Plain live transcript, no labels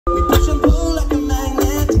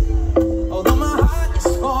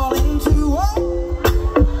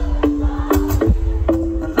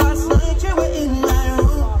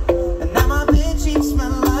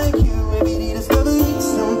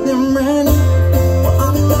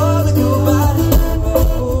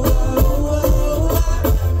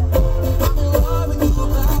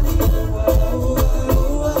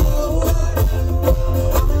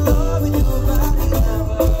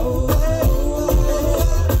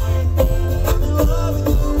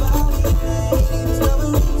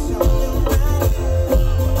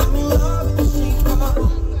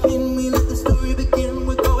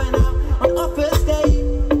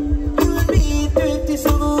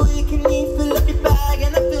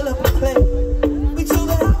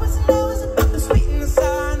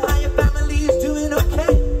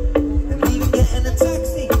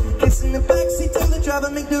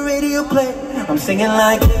singing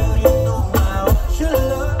like you. You know I want your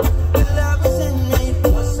love. Your love isn't made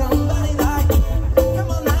for somebody like you.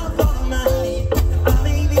 Come on now, follow my lead. I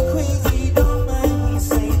may be crazy, don't mind me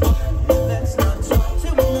saying. Let's not talk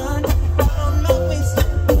too much. On my waist,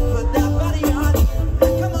 put that body on.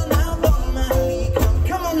 Come on now, follow my lead.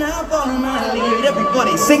 Come on now, follow my lead.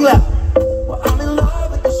 Everybody sing loud. Well, I'm in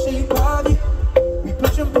love with the shape of you. We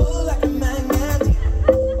push and pull like a magnet.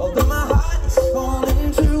 Although my heart is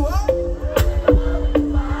falling too.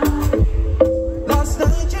 Last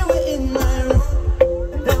night you were in my room,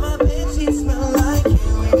 and now my bedsheets smell like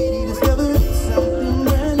you. Maybe discovered something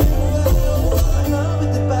brand new. I'm in love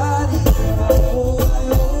with the body.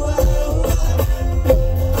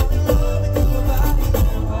 I'm in love with your body.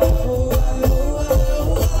 I'm in love with your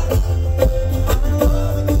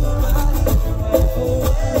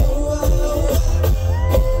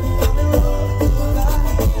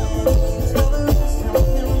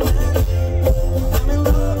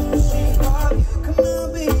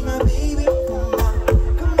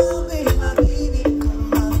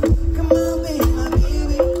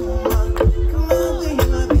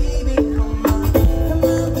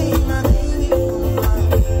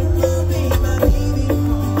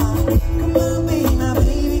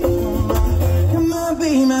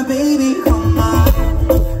my baby, come on.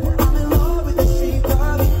 I'm in love with the shape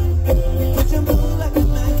of you. You push and pull like a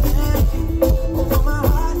magnet. Although my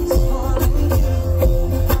heart is falling too.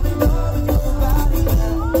 I'm in love with your body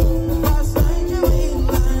now. Last night you were in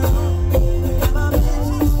my room, and my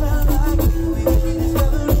bedsheets smell like you. Maybe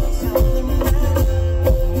discovering something brand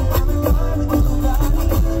new. I'm in love with your body.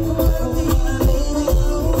 Come on, be my baby.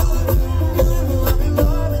 I'm in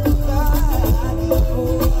love with your body.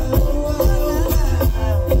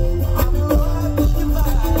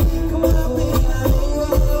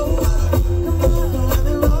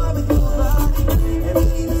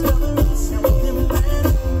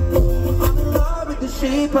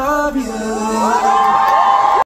 Shape of you.